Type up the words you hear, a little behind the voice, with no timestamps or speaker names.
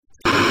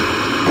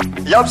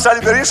Jam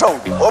Sali Berisha,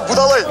 o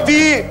budallaj.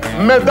 Ti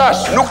me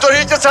dash. Nuk të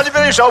rriqet Sali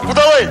Berisha, o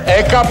budallaj.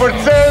 E ka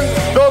përcen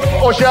dot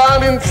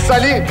oqeanin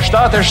Sali.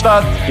 7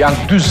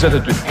 janë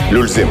 42.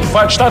 Lulzim.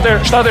 7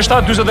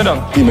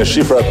 49. Ti me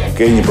shifrat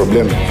ke një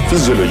problem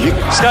fiziologjik.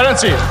 S'ka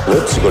rëndësi. Dhe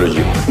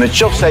psikologjik. Në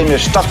qoftë se ai me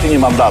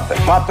 71 mandate,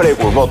 pa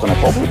prekur votën e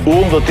popullit,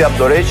 unë do t'jap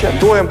dorëheqje.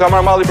 Tuajem ka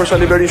marrë malli për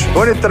Sali Berisha.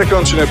 Bëni 3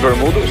 këndshën e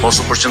Bermudës.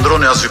 Mos u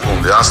përqendroni as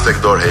sekundi, as tek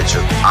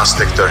dorëheqjet, as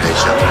tek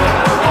tërheqjet.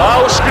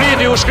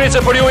 U shkriti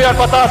se për ju janë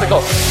patate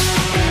ko.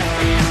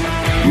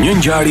 Një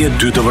ngjarje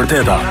dy të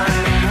vërteta.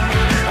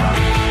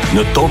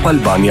 Në Top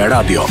Albania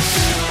Radio.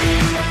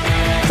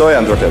 Këto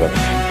janë të vërtetat.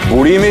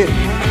 Burimi,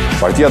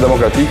 Partia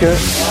Demokratike.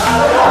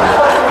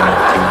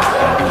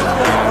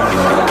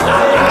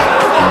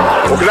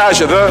 U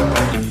kënaqet,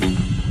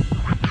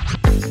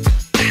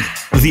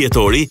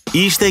 Dhjetori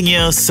ishte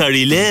një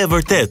sarile e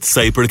vërtet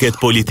sa i përket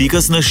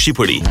politikës në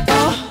Shqipëri.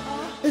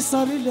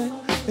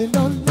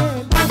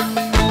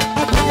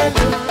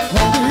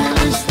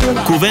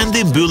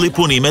 Kuvendi mbylli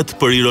punimet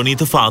për ironi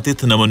të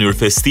fatit në mënyrë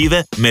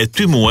festive me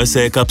 2 muaj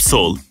se e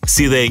kapsoll,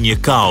 si dhe një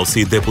kaos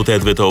i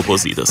deputetëve të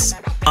opozitës.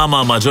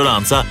 Ama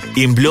majoranca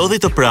i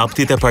mblodhi të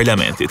praptit e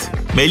parlamentit.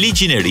 Me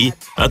ligjin e ri,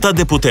 ata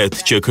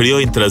deputet që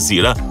krijojnë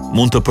trazira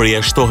mund të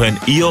përjashtohen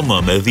jo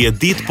më me 10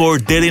 ditë, por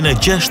deri në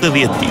 60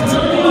 ditë.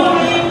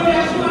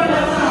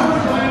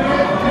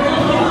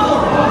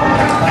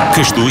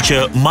 Kështu që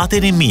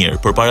mateni mirë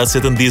përpara se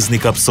të ndizni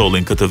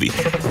kapsollin këtë vit.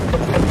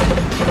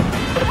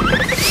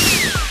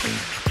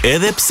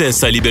 Edhe pse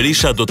Sali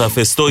Berisha do ta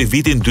festoj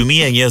vitin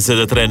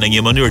 2023 në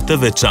një mënyrë të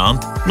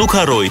veçantë, nuk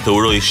harroi të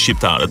urojë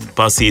shqiptarët,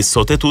 pasi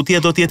sot e tutje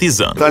do të jetë i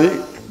zënë. Tani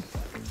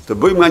të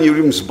bëjmë nga një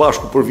rrymë së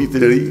bashku për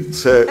vitin e ri,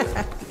 se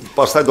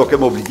pastaj do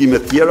kem obligime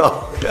të tjera.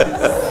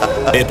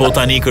 E po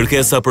tani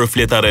kërkesa për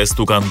fletarest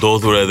u ka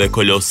ndodhur edhe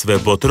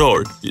kolosëve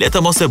botëror, le të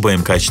mos e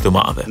bëjmë kaq të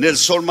madhe.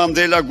 Nelson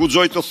Mandela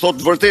guxoi të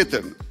thotë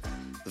vërtetën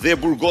dhe e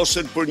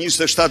burgosen për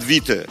 27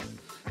 vite.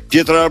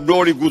 Pietra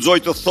Arblori guxoi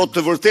të thotë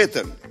të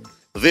vërtetën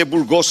dhe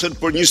burgosen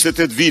për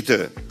 28 vite.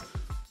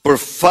 Për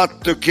fat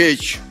të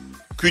keq,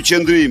 ky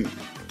qëndrim,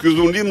 ky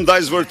dhunim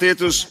ndaj së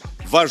vërtetës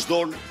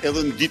vazhdon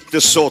edhe në ditët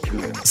e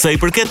sotme. Sa i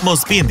përket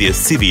mosbindjes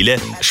civile,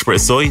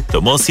 shpresoj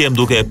të mos jem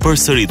duke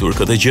përsëritur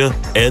këtë gjë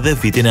edhe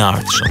vitin e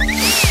ardhshëm.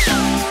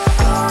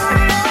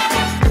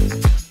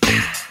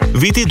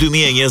 Viti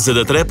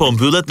 2023 po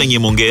mbyllet me një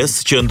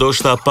mungesë që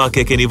ndoshta pak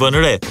e keni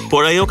vënë re,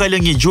 por ajo ka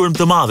lënë një gjurmë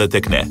të madhe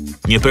tek ne.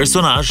 Një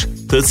personazh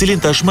të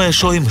cilin tashmë e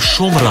shohim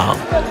shumë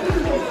rrallë.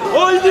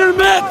 O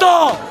Ilir-Meta!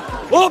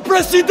 O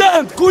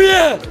president, ku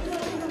je?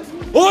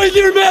 O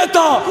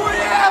Ilir-Meta!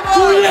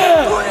 Ku je?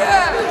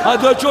 A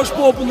do qosh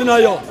popullin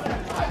ajo?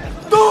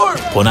 Dur!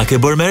 Po na ke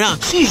bërë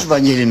merak. Si ish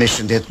Vanjeli me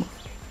shëndet?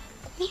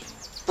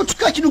 Po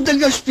çka që nuk del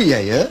nga shtëpia,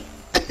 e?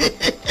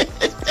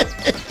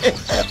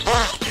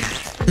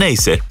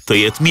 Nejse, të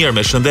jetë mirë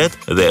me shëndet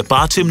dhe e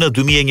pachim në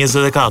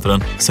 2024-ën,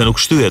 se nuk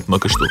shtyhet më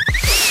kështu.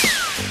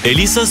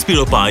 Elisa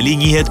Spiropali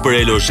njihet për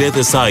elozhet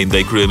e saj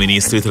ndaj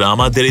kryeministrit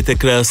Rama deri te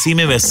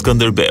krahasimi me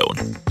Skënderbeun.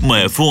 Më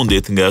e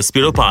fundit nga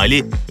Spiropali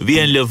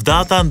vjen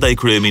lëvdata ndaj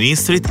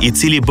kryeministrit i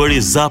cili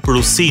bëri zap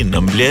Rusin në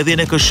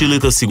mbledhjen e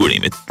Këshillit të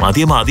Sigurimit.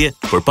 Madje,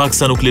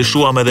 përpaksa nuk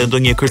lëshuam edhe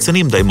ndonjë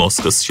kërcënim ndaj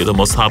Moskës që të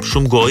mos hap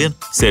shumë gojen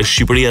se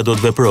Shqipëria do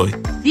të veprojë.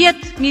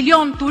 10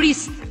 milion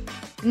turist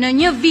në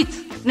një vit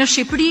në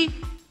Shqipëri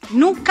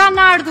nuk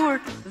kanë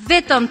ardhur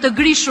vetëm të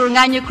grishur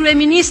nga një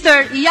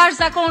kryeministër i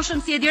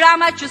jashtëzakonshëm si Edi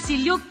Rama që si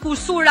luk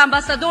kursur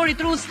ambasadorit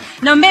rus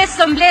në mes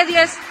të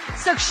mbledhjes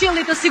së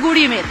Këshillit të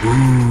Sigurimit.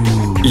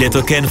 Le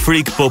të kenë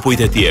frikë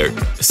popujt e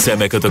tjerë, se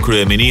me këtë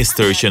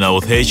kryeministër që na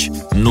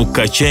udhëheq nuk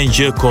ka qenë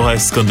gjë koha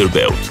e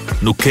Skënderbeut.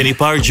 Nuk keni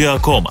parë gjë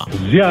akoma.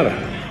 Zjarri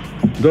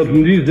do të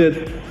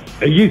ndizet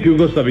e gjithë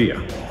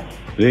Jugosllavia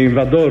dhe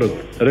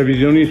invadorët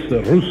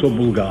revizionistë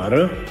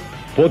ruso-bullgarë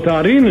po të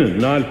arrinë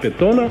në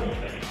Alpet tona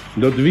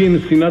do të vinë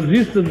si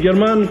nazistët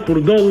gjerman kur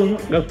dollën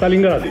nga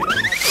Stalingradi.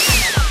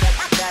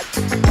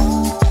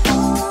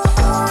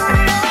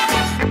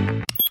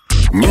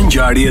 Një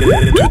ngjarje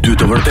dy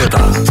të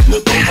vërteta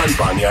në Top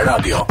Albania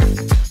Radio.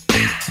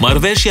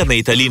 Marrëveshja me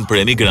Italinë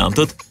për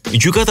emigrantët,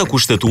 Gjykata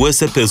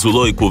Kushtetuese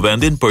pezulloi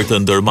kuvendin për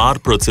të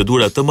ndërmarrë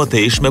procedura të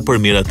mëtejshme për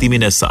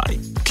miratimin e saj.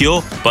 Kjo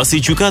pasi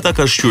gjykata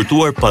ka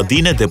shqyrtuar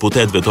padinë e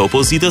deputetëve të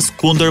opozitës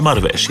kundër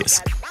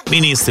marrëveshjes.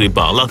 Ministri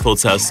Balla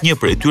thotë se asnjë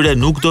prej tyre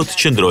nuk do të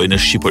qëndrojë në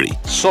Shqipëri.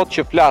 Sot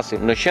që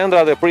flasim, në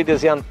qendra dhe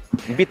pritjes janë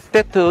mbi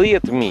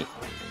 80.000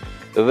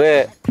 dhe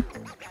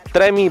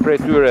 3.000 prej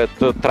tyre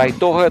të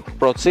trajtohet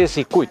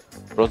procesi kujt?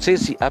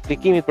 Procesi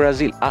aplikimit për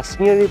azil.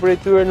 Asnjëri prej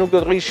tyre nuk do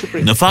të rrijë në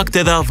Shqipëri. Në fakt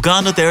edhe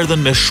afganët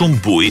erdhën me shumë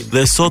bujë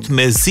dhe sot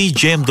mezi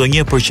gjem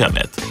ndonjë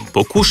përqamet.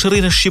 Po kush rri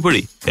në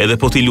Shqipëri? Edhe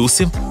po t'i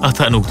lusim,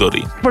 ata nuk do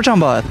rrinë. Për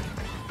çfarë bëhet?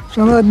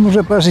 Çfarë mund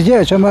të pasë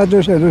gjë, çfarë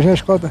do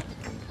shkota.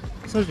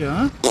 Sa gjë,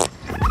 ha?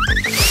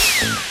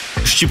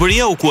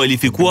 Shqipëria u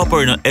kualifikua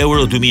për në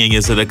Euro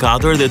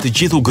 2024 dhe të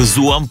gjithu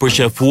gëzuam,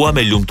 përqafua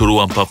me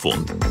lumturuam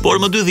pafund. Por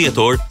më 2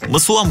 dhjetor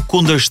mësuam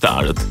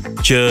kundërshtarët,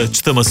 që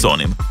të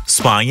mësonim: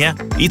 Spanja,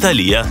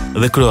 Italia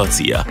dhe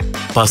Kroacia.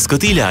 Pas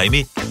këtij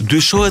lajmi,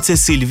 dyshohet se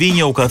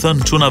Silvinja u ka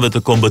thënë çunave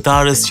të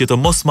kombëtares që të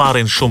mos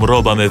marrin shumë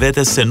rroba me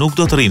vete se nuk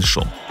do të rrinë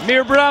shumë.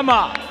 Mirë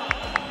brama!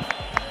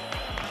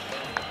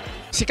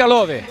 Si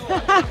kalove?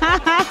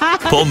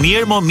 Po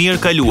mirë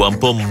kaluam,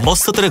 po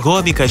mos të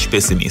tregohemi kaq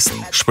pesimist.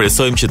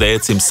 Shpresojmë që të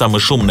ecim sa më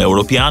shumë në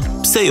Europian,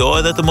 pse jo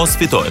edhe të mos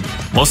fitojmë.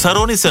 Mos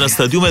harroni se në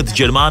stadiumet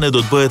gjermane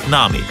do të bëhet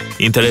nami.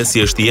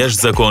 Interesi është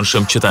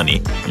jashtëzakonshëm që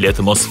tani. Le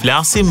të mos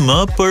flasim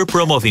më për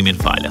promovimin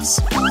falas.